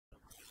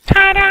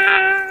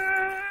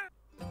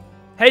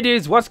Hey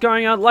dudes, what's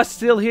going on?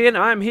 Still here, and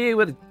I'm here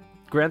with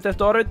Grand Theft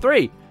Auto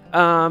 3.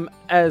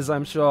 As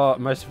I'm sure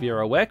most of you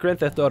are aware, Grand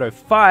Theft Auto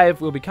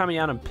 5 will be coming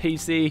out on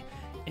PC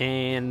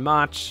in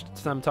March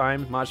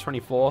sometime, March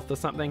 24th or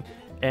something.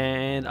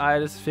 And I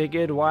just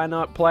figured, why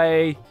not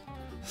play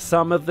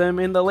some of them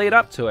in the lead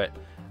up to it?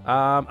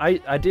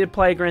 I did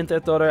play Grand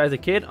Theft Auto as a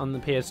kid on the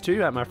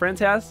PS2 at my friend's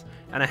house,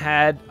 and I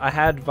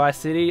had Vice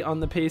City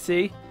on the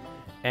PC,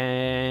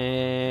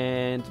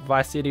 and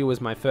Vice City was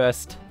my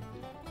first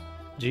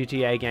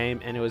GTA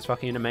game, and it was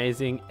fucking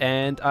amazing,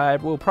 and I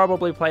will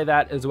probably play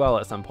that as well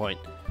at some point.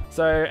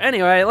 So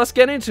anyway, let's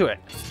get into it.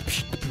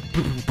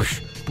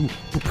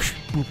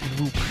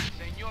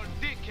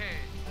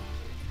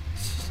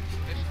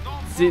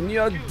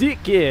 Senor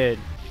Dickhead!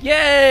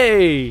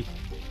 Yay!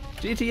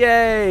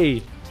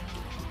 GTA!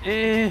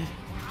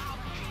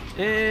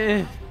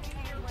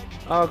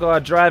 Oh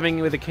god, driving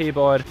with a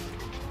keyboard.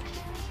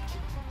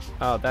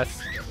 Oh, that's...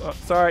 Oh,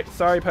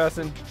 sorry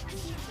person.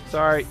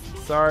 Sorry.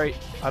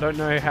 I don't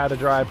know how to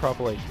drive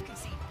properly.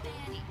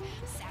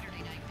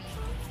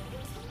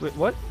 Wait,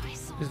 what?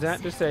 Is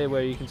that just say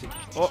where you can see?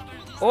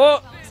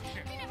 Oh!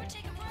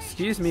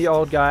 Excuse me,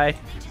 old guy.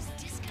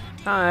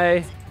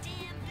 Hi.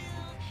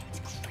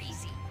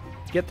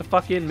 Get the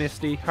fuck in,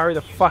 Misty. Hurry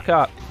the fuck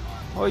up.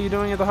 What are you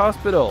doing at the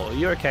hospital? Are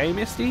you okay,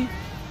 Misty?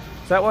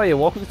 Is that why you're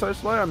walking so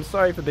slow? I'm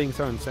sorry for being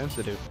so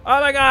insensitive. Oh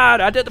my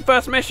god, I did the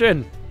first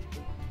mission!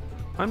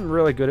 I'm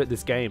really good at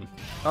this game.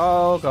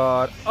 Oh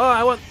god. Oh,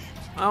 I want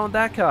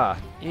that car.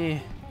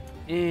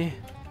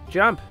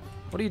 Jump.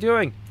 What are you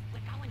doing?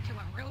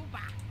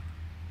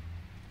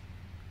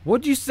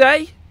 What'd you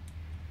say?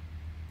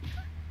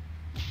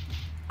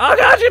 Oh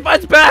god, she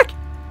bites back!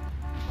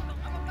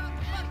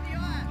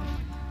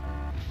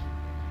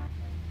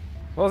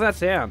 What was that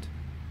sound?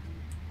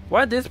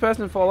 Why did this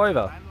person fall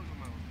over?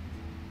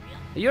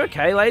 Are you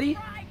okay, lady?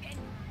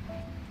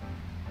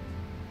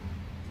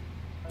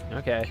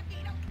 Okay.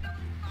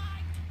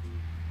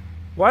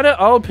 Why do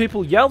old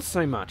people yell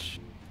so much?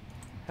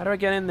 How do I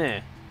get in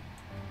there?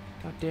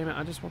 God damn it,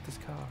 I just want this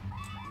car.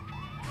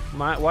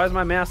 Why is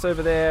my mouse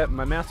over there?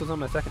 My mouse was on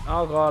my second.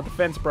 Oh god, the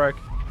fence broke.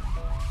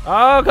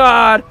 Oh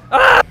god!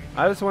 Ah!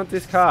 I just want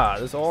this car.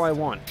 That's all I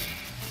want.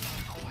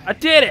 I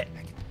did it!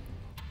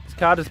 This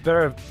car just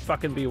better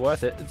fucking be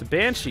worth it. It's a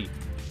Banshee.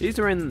 These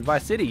are in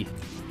Vice City.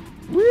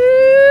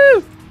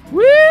 Woo!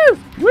 Woo!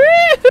 Woo!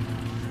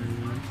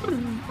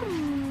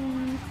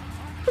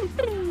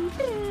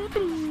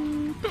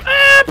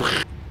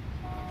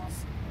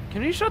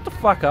 Can you shut the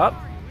fuck up?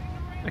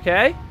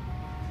 Okay.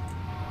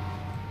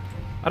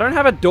 I don't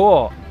have a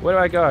door. Where do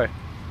I go?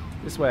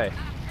 This way.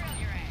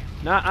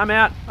 Nah, I'm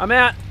out. I'm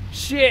out.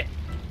 Shit.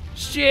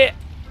 Shit.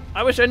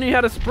 I wish I knew how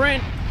to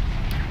sprint.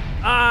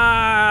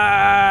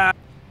 Ah.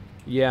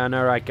 Yeah, I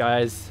know, right,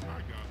 guys.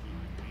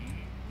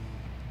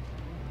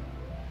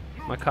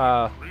 My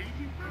car.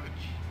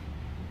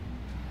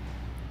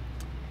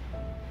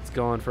 It's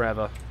gone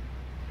forever.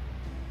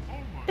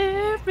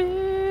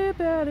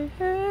 Everybody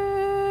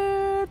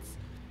hurts.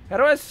 How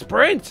do I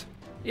sprint?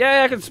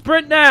 Yeah, I can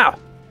sprint now.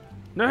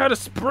 Know how to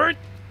sprint?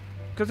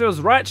 Because it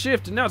was right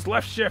shift and now it's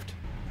left shift.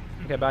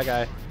 Okay, bye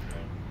guy.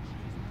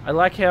 I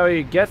like how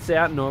he gets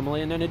out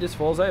normally and then he just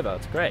falls over.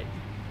 It's great.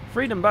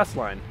 Freedom bus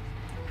line.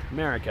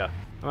 America.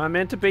 Am I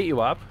meant to beat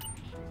you up?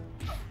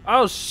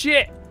 Oh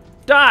shit!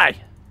 Die!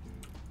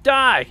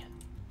 Die!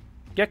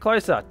 Get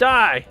closer.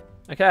 Die!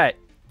 Okay.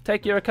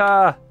 Take your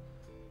car.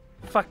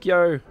 Fuck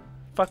you.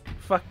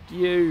 Fuck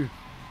you.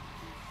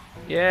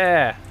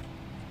 Yeah.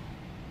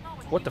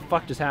 What the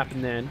fuck just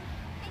happened then?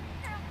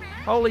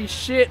 Holy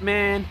shit,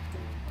 man.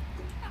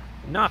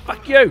 Nah,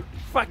 fuck you.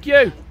 Fuck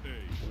you.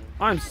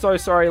 I'm so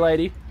sorry,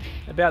 lady,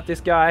 about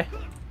this guy.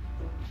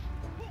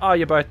 Oh,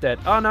 you're both dead.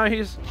 Oh, no,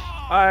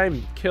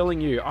 I'm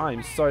killing you.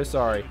 I'm so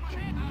sorry.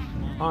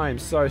 I'm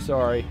so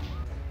sorry.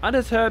 I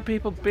just heard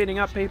people beating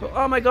up people.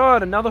 Oh my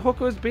god, another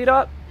hooker was beat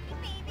up?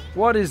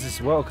 What is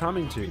this world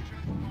coming to?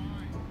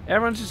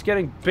 Everyone's just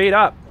getting beat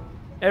up.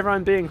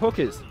 Everyone being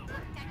hookers.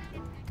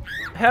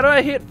 How do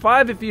I hit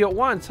 5 of you at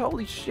once?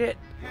 Holy shit.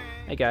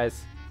 Hey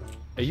guys.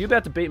 Are you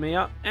about to beat me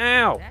up?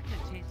 Ow!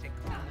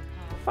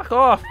 Fuck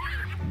off!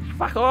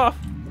 Fuck off!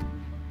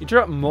 You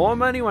drop more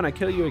money when I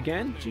kill you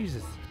again?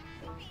 Jesus.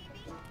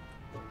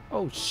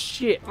 Oh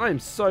shit, I am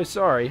so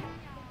sorry.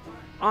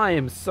 I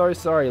am so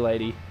sorry,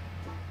 lady.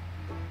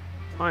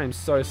 I am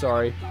so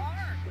sorry.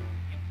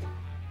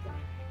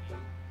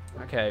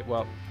 Okay,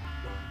 well.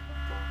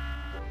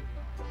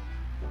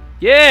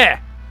 Yeah!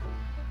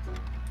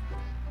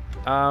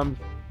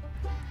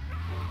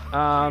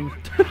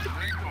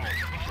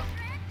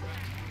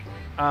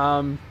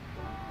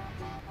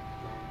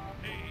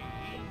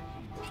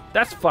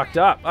 That's fucked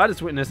up. I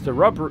just witnessed a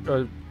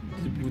robbery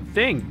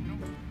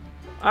thing.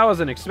 I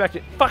wasn't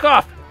expecting. Fuck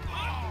off!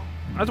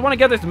 I just want to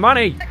get this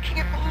money. I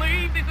can't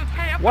believe this is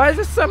happening. Why is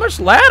there so much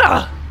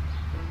ladder?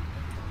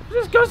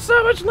 Just got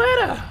so much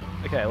ladder.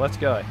 Okay, let's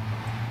go.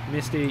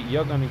 Misty,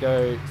 you're gonna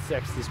go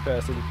sex this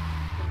person.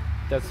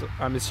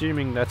 I'm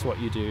assuming that's what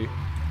you do.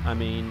 I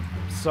mean,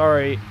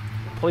 sorry,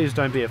 please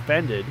don't be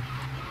offended.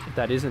 if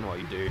that isn't what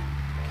you do,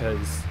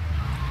 because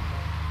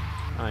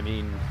I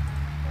mean,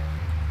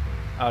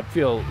 I'd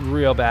feel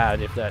real bad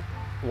if that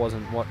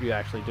wasn't what you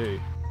actually do.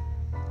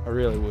 I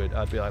really would.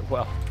 I'd be like,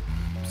 well,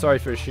 sorry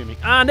for assuming.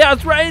 Ah, now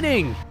it's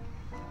raining!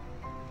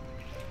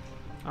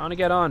 I want to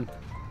get on.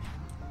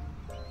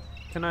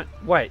 Can I?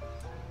 Wait.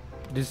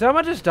 Did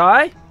someone just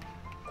die?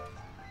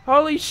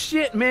 Holy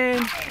shit,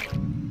 man!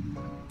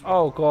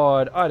 Oh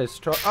god, I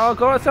just oh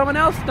god, someone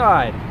else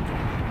died!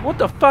 What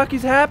the fuck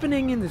is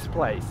happening in this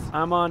place?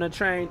 I'm on a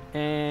train,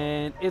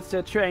 and it's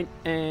a train,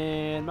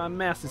 and my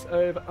mouse is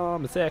over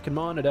on the second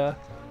monitor.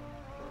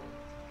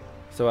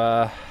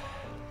 So,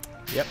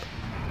 yep.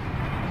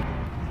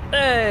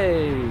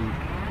 Hey!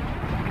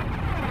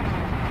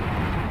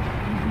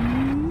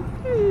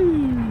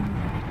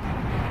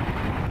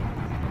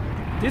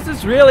 This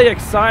is really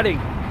exciting.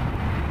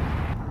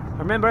 I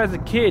remember as a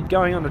kid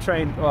going on the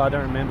train, well, I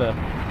don't remember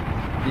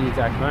the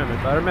exact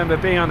moment, but I remember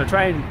being on the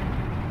train,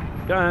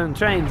 going on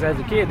trains as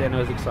a kid, and it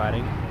was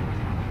exciting.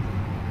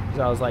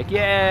 Because I was like,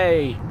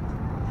 yay!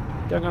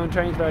 Don't go on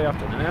trains very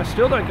often, and I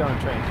still don't go on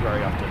trains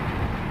very often.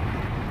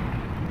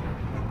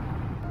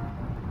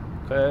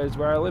 Because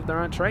where I live, there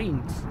aren't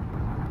trains.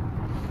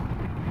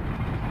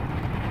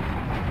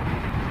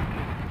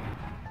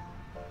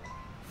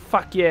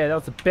 Fuck yeah, that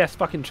was the best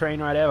fucking train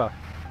ride ever.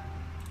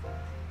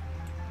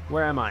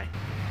 Where am I?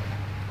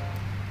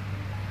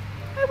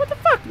 Hey, what the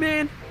fuck,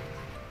 man?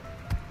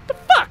 What the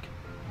fuck?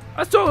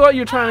 I saw what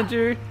you're trying to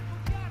do.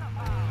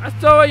 I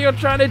saw what you're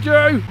trying to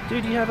do.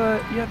 Dude, you have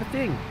a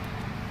thing.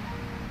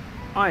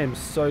 I am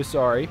so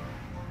sorry.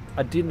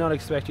 I did not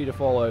expect you to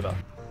fall over.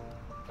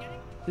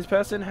 This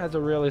person has a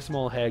really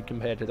small head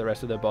compared to the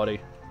rest of their body.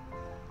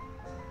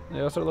 They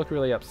also look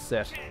really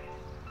upset.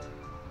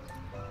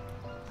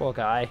 Poor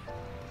guy.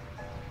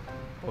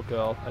 Or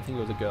girl. I think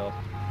it was a girl.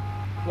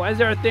 Why is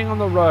there a thing on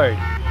the road?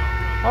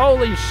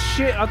 Holy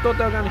shit, I thought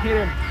they were going to hit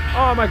him.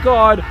 Oh my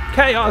god.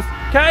 Chaos.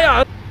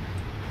 Chaos.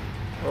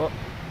 Oh.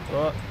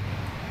 Oh.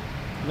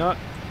 No.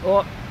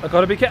 Oh. I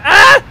gotta be careful.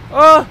 Ah!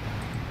 Oh!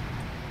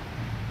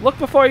 Look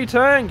before you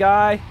turn,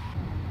 guy.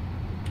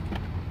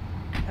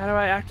 How do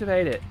I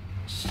activate it?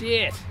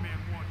 Shit.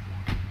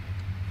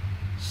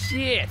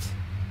 Shit.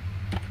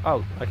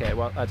 Oh, okay,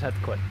 well, I just had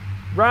to quit.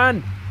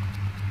 Run!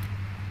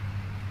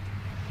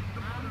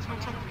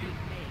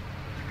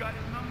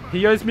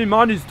 He owes me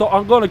money, so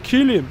I'm gonna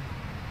kill him.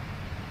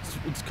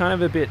 It's kind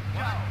of a bit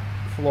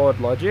flawed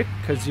logic,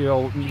 because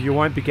you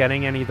won't be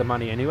getting any of the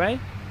money anyway,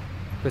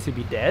 because he'd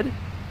be dead.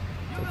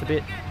 So it's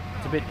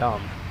a bit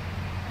dumb,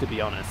 to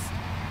be honest.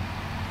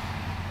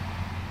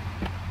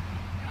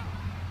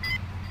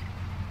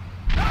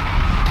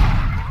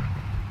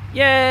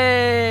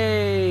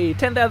 Yay!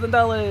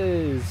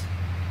 $10,000.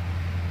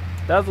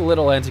 That was a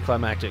little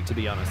anticlimactic, to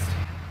be honest.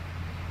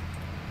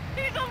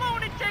 He's a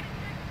lunatic.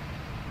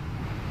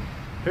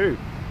 Who?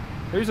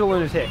 Who's a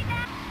lunatic?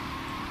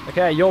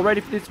 Okay, y'all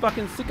ready for this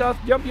fucking sick-ass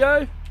jump,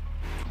 yo?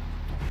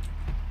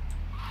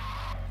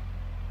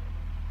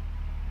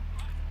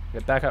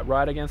 Get back up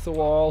right against the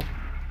wall.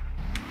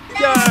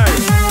 Go!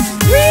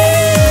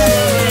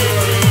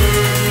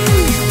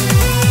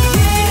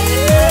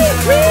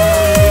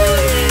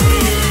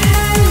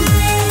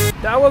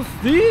 That was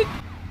sick!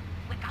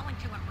 We're going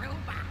to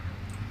Aruba.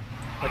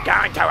 We're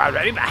going to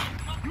Aruba!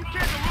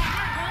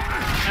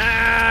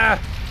 Ah!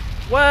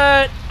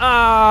 What?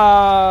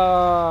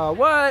 Ah!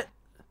 What?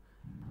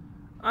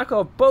 I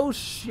call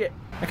bullshit.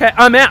 Okay,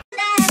 I'm out.